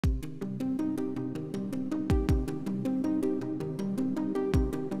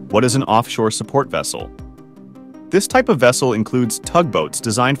What is an offshore support vessel? This type of vessel includes tugboats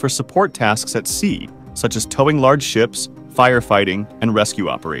designed for support tasks at sea, such as towing large ships, firefighting, and rescue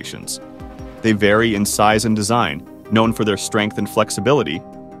operations. They vary in size and design, known for their strength and flexibility,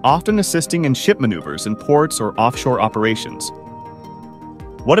 often assisting in ship maneuvers in ports or offshore operations.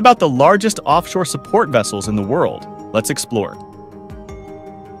 What about the largest offshore support vessels in the world? Let's explore.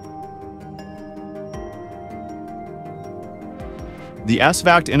 The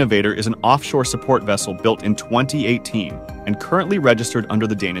ESVAGT Innovator is an offshore support vessel built in 2018 and currently registered under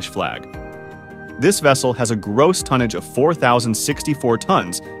the Danish flag. This vessel has a gross tonnage of 4,064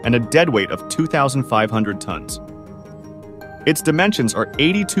 tons and a deadweight of 2,500 tons. Its dimensions are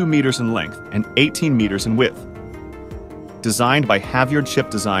 82 meters in length and 18 meters in width. Designed by Havyard Ship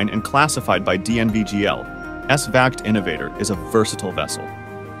Design and classified by DNVGL, ESVAGT Innovator is a versatile vessel.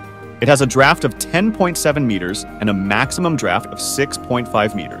 It has a draft of 10.7 meters and a maximum draft of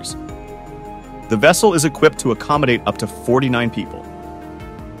 6.5 meters. The vessel is equipped to accommodate up to 49 people.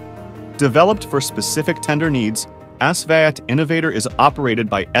 Developed for specific tender needs, ESVAGT Innovator is operated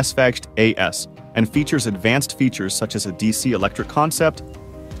by ESVAGT AS and features advanced features such as a DC electric concept,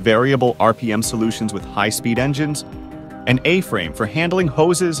 variable RPM solutions with high-speed engines, an A-frame for handling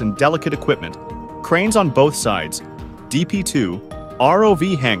hoses and delicate equipment, cranes on both sides, DP2,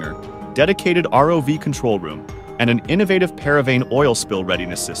 ROV hangar, dedicated ROV control room, and an innovative paraffin oil spill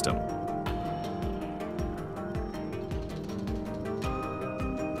readiness system.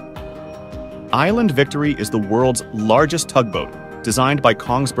 Island Victory is the world's largest tugboat, designed by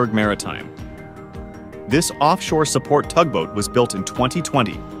Kongsberg Maritime. This offshore support tugboat was built in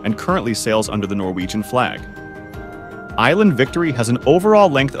 2020 and currently sails under the Norwegian flag. Island Victory has an overall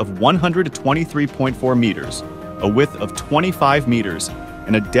length of 123.4 meters, a width of 25 meters,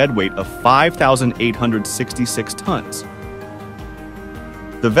 and a deadweight of 5,866 tons.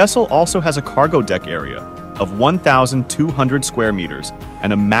 The vessel also has a cargo deck area of 1,200 square meters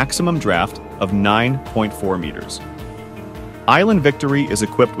and a maximum draft of 9.4 meters. Island Victory is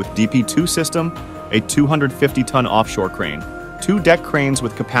equipped with DP2 system, a 250-ton offshore crane, 2 deck cranes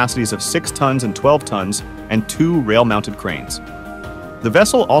with capacities of 6 tons and 12 tons, and 2 rail-mounted cranes. The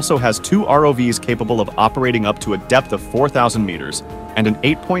vessel also has 2 ROVs capable of operating up to a depth of 4,000 meters and an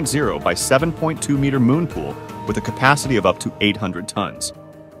 8.0 by 7.2 meter moon pool with a capacity of up to 800 tons.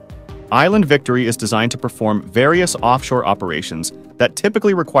 Island Victory is designed to perform various offshore operations that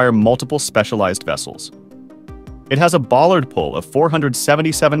typically require multiple specialized vessels. It has a bollard pull of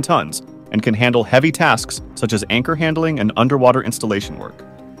 477 tons and can handle heavy tasks such as anchor handling and underwater installation work.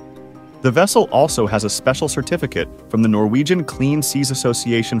 The vessel also has a special certificate from the Norwegian Clean Seas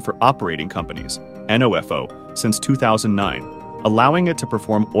Association for Operating Companies, NOFO, since 2009, allowing it to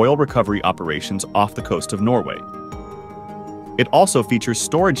perform oil recovery operations off the coast of Norway. It also features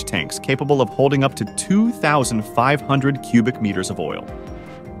storage tanks capable of holding up to 2,500 cubic meters of oil.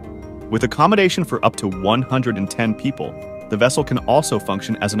 With accommodation for up to 110 people, the vessel can also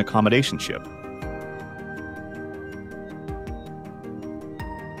function as an accommodation ship.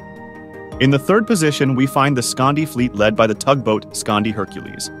 In the third position, we find the Skandi fleet led by the tugboat Skandi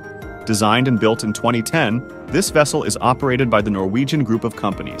Hercules. Designed and built in 2010, this vessel is operated by the Norwegian group of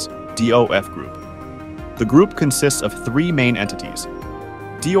companies, DOF Group. The group consists of 3 main entities,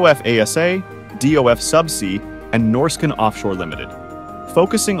 DOF ASA, DOF Subsea, and Norsken Offshore Limited,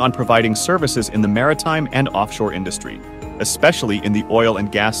 focusing on providing services in the maritime and offshore industry, especially in the oil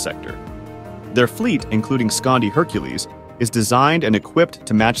and gas sector. Their fleet, including Skandi Hercules, is designed and equipped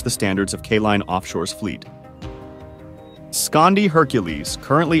to match the standards of K-Line Offshore's fleet. Skandi Hercules,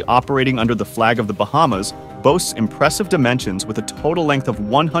 currently operating under the flag of the Bahamas, boasts impressive dimensions with a total length of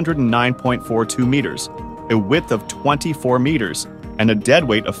 109.42 meters, a width of 24 meters, and a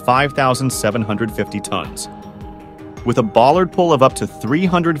deadweight of 5,750 tons. With a bollard pull of up to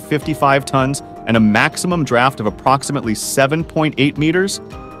 355 tons and a maximum draft of approximately 7.8 meters,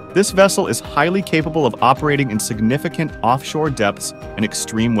 this vessel is highly capable of operating in significant offshore depths and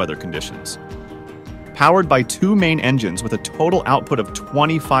extreme weather conditions. Powered by 2 main engines with a total output of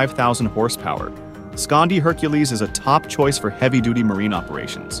 25,000 horsepower, Skandi Hercules is a top choice for heavy-duty marine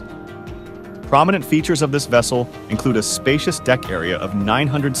operations. Prominent features of this vessel include a spacious deck area of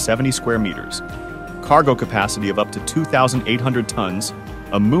 970 square meters, cargo capacity of up to 2,800 tons,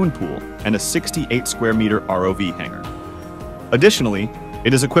 a moon pool, and a 68 square meter ROV hangar. Additionally,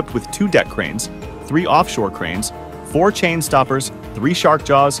 it is equipped with 2 deck cranes, 3 offshore cranes, 4 chain stoppers, 3 shark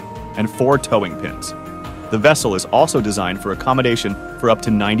jaws, and 4 towing pins. The vessel is also designed for accommodation for up to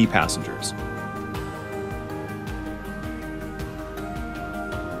 90 passengers.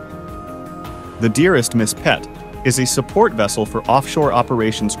 The Dearest Miss Pet, is a support vessel for offshore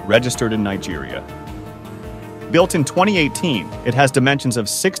operations registered in Nigeria. Built in 2018, it has dimensions of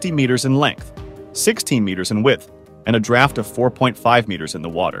 60 meters in length, 16 meters in width, and a draft of 4.5 meters in the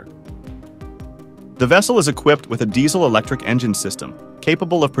water. The vessel is equipped with a diesel-electric engine system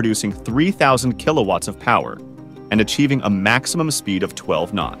capable of producing 3,000 kilowatts of power and achieving a maximum speed of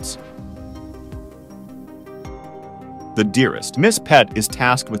 12 knots. The 𝗤𝗃𝗃𝗁 is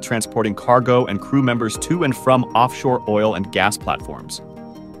tasked with transporting cargo and crew members to and from offshore oil and gas platforms.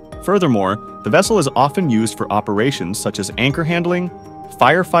 Furthermore, the vessel is often used for operations such as anchor handling,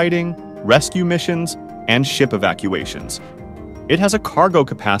 firefighting, rescue missions, and ship evacuations. It has a cargo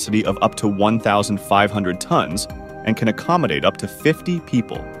capacity of up to 1,500 tons and can accommodate up to 50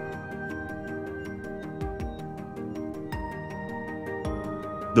 people.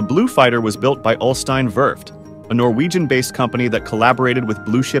 The Blue Fighter was built by Ulstein Verft, a Norwegian-based company that collaborated with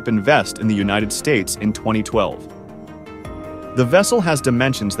Blue Chip Invest in the United States in 2012. The vessel has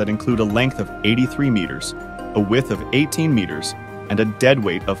dimensions that include a length of 83 meters, a width of 18 meters, and a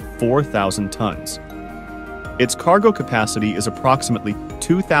deadweight of 4,000 tons. Its cargo capacity is approximately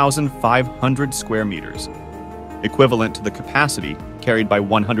 2,500 square meters, equivalent to the capacity carried by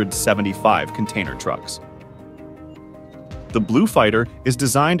 175 container trucks. The Blue Fighter is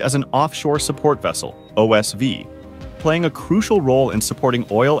designed as an offshore support vessel, OSV, playing a crucial role in supporting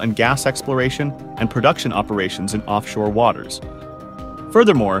oil and gas exploration and production operations in offshore waters.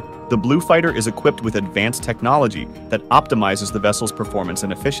 Furthermore, the Blue Fighter is equipped with advanced technology that optimizes the vessel's performance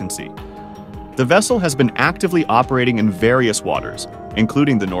and efficiency. The vessel has been actively operating in various waters,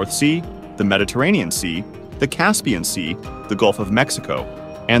 including the North Sea, the Mediterranean Sea, the Caspian Sea, the Gulf of Mexico,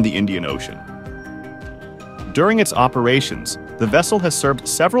 and the Indian Ocean. During its operations, the vessel has served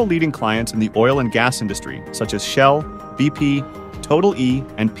several leading clients in the oil and gas industry, such as Shell, BP, Total E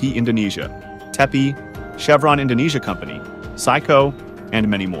and P Indonesia, 𝗏𝗏𝗃𝗏, Chevron Indonesia Company, 𝗖𝗀𝗃𝗲𝗵𝗏, and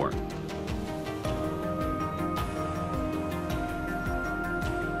many more.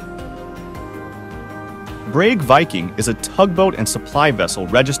 𝗏𝗏𝗃𝗃𝗏 is a tugboat and supply vessel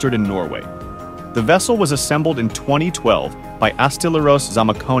registered in Norway. The vessel was assembled in 2012 by Astilleros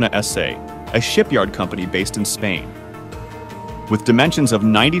Zamacona SA, a shipyard company based in Spain. With dimensions of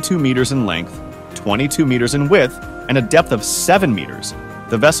 92 meters in length, 22 meters in width, and a depth of 7 meters,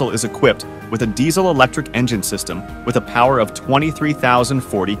 the vessel is equipped with a diesel-electric engine system with a power of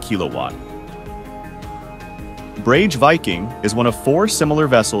 23,040 kilowatt. 𝗏𝗏𝗃𝗃𝗏 is one of 4 similar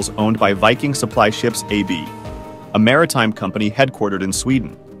vessels owned by Viking Supply Ships AB, a maritime company headquartered in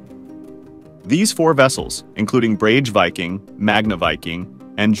Sweden. These 4 vessels, including 𝗏𝗏𝗃𝗃𝗏, 𝗏𝗏𝗏𝗏𝗏𝗏,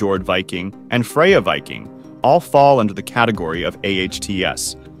 𝗏𝗏𝗏𝗏𝗏, and 𝗏𝗏𝗏𝗏𝗏, all fall under the category of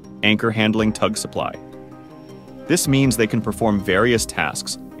AHTS, Anchor Handling Tug Supply. This means they can perform various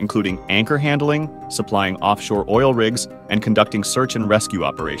tasks, including anchor handling, supplying offshore oil rigs, and conducting search and rescue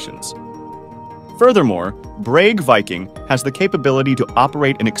operations. Furthermore, 𝗏𝗏𝗃𝗃𝗏 has the capability to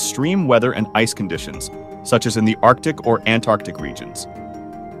operate in extreme weather and ice conditions, such as in the Arctic or Antarctic regions.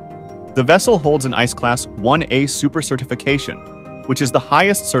 The vessel holds an Ice Class 1A Super certification, which is the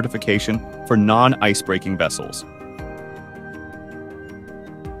highest certification for non-ice-breaking vessels.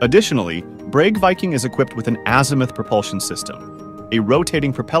 Additionally, 𝗏𝗏𝗃𝗃𝗏 is equipped with an azimuth propulsion system, a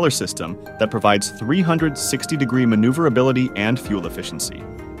rotating propeller system that provides 360-degree maneuverability and fuel efficiency.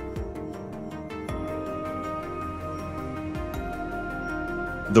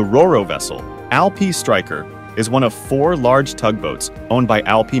 The Ro-Ro vessel, 𝗖𝗄𝗃, is one of 4 large tugboats owned by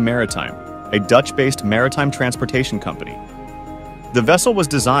𝗖𝗄 Maritime, a Dutch-based maritime transportation company. The vessel was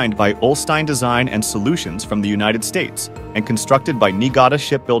designed by Ulstein Design and Solutions from the United States and constructed by Niigata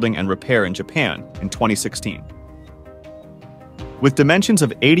Shipbuilding and Repair in Japan in 2016. With dimensions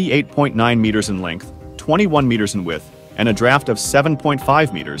of 88.9 meters in length, 21 meters in width, and a draft of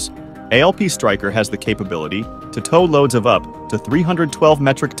 7.5 meters, 𝗖𝗄𝗃 has the capability to tow loads of up to 312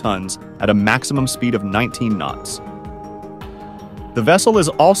 metric tons at a maximum speed of 19 knots. The vessel is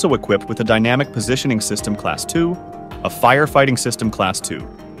also equipped with a Dynamic Positioning System Class 2, a Firefighting System Class 2,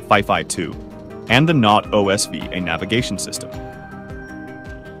 𝗖𝗙𝗂𝗏, and the 𝗦𝗽𝗏, a navigation system.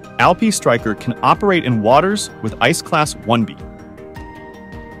 𝗖𝗄𝗃 can operate in waters with Ice Class 1B.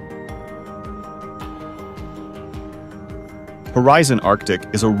 Horizon Arctic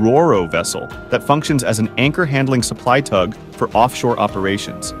is a Ro-Ro vessel that functions as an anchor handling supply tug for offshore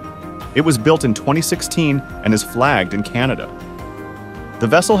operations. It was built in 2016 and is flagged in Canada. The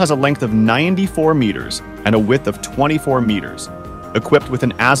vessel has a length of 94 meters and a width of 24 meters, equipped with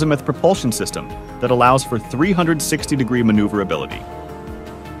an azimuth propulsion system that allows for 360-degree maneuverability.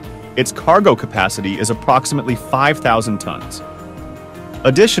 Its cargo capacity is approximately 5,000 tons.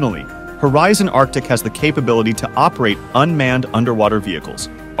 Additionally, Horizon Arctic has the capability to operate unmanned underwater vehicles,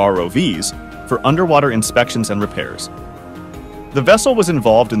 ROVs, for underwater inspections and repairs. The vessel was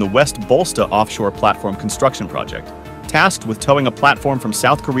involved in the 𝗬𝗏𝗀𝗃 offshore platform construction project, tasked with towing a platform from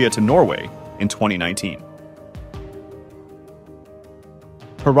South Korea to Norway in 2019.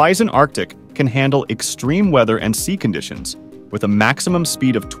 Horizon Arctic can handle extreme weather and sea conditions with a maximum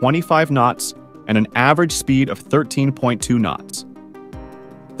speed of 25 knots and an average speed of 13.2 knots.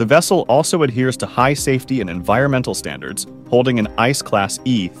 The vessel also adheres to high safety and environmental standards, holding an ICE Class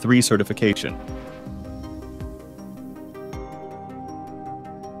E3 certification.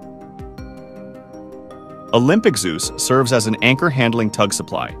 𝗏𝗏𝗄𝗃 serves as an anchor handling tug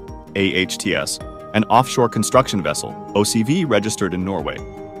supply, AHTS, an offshore construction vessel, OCV, registered in Norway.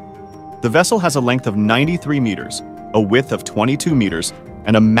 The vessel has a length of 93 meters, a width of 22 meters,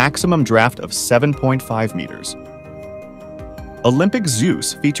 and a maximum draft of 7.5 meters.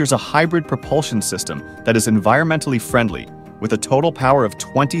 𝗏𝗏𝗄𝗃 features a hybrid propulsion system that is environmentally friendly, with a total power of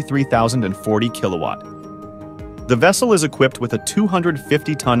 23,040 kilowatt. The vessel is equipped with a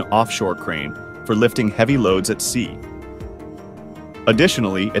 250-ton offshore crane for lifting heavy loads at sea.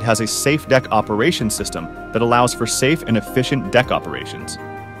 Additionally, it has a safe deck operation system that allows for safe and efficient deck operations.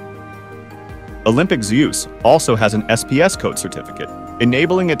 𝗏𝗏𝗄𝗃 also has an SPS code certificate,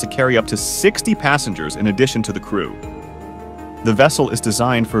 enabling it to carry up to 60 passengers in addition to the crew. The vessel is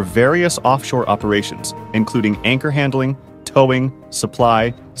designed for various offshore operations, including anchor handling, towing,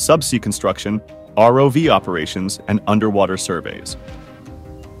 supply, subsea construction, ROV operations, and underwater surveys.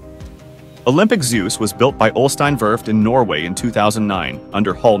 𝗏𝗏𝗄𝗃 was built by Ulstein Verft in Norway in 2009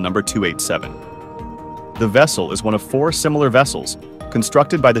 under hull number 287. The vessel is one of 4 similar vessels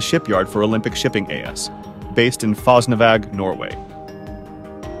constructed by the shipyard for Olympic Shipping AS, based in Fosnavåg, Norway.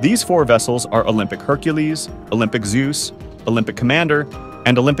 These 4 vessels are Olympic Hercules, Olympic Zeus, Olympic Commander,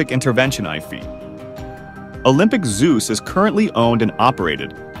 and Olympic Intervention IV. Olympic Zeus is currently owned and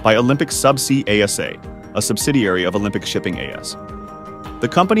operated by Olympic Subsea ASA, a subsidiary of Olympic Shipping AS. The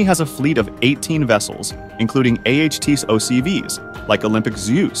company has a fleet of 18 vessels, including AHTS OCVs, like Olympic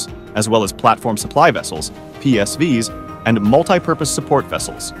Zeus, as well as platform supply vessels, PSVs, and multi-purpose support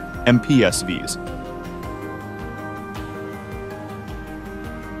vessels, MPSVs.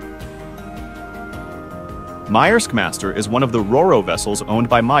 Maersk Master is one of the RoRo vessels owned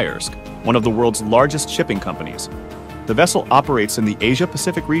by Maersk, one of the world's largest shipping companies. The vessel operates in the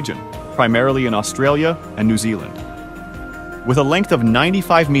Asia-Pacific region, primarily in Australia and New Zealand. With a length of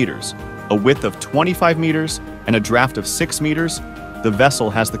 95 meters, a width of 25 meters, and a draft of 6 meters, the vessel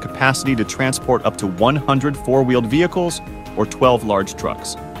has the capacity to transport up to 100 four-wheeled vehicles or 12 large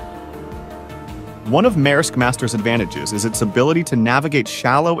trucks. One of Maersk Master's advantages is its ability to navigate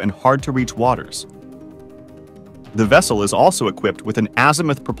shallow and hard-to-reach waters. The vessel is also equipped with an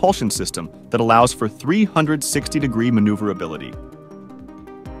azimuth propulsion system that allows for 360-degree maneuverability.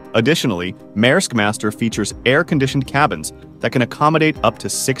 Additionally, Maersk Master features air-conditioned cabins that can accommodate up to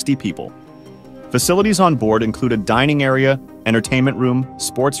 60 people. Facilities on board include a dining area, entertainment room,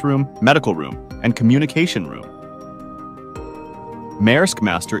 sports room, medical room, and communication room. Maersk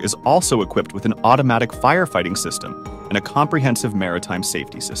Master is also equipped with an automatic firefighting system and a comprehensive maritime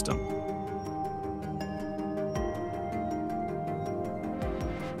safety system.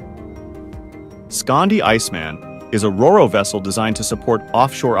 Skandi Iceman is a RoRo vessel designed to support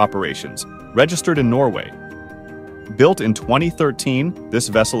offshore operations, registered in Norway. Built in 2013, this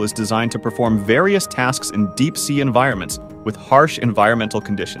vessel is designed to perform various tasks in deep-sea environments with harsh environmental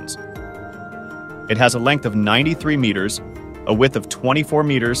conditions. It has a length of 93 meters, a width of 24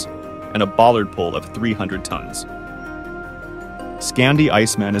 meters, and a bollard pull of 300 tons. Skandi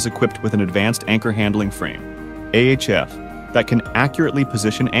Iceman is equipped with an advanced anchor handling frame, AHF, that can accurately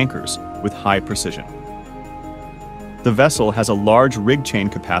position anchors with high precision. The vessel has a large rig chain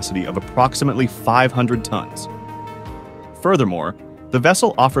capacity of approximately 500 tons. Furthermore, the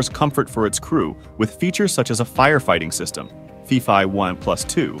vessel offers comfort for its crew with features such as a firefighting system, FIFA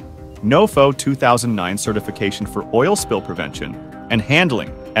 1+2, NOFO 2009 certification for oil spill prevention, and handling,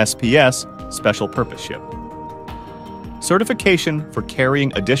 SPS, special purpose ship. Certification for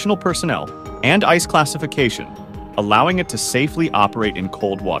carrying additional personnel and ice classification, allowing it to safely operate in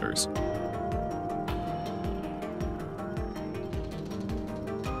cold waters.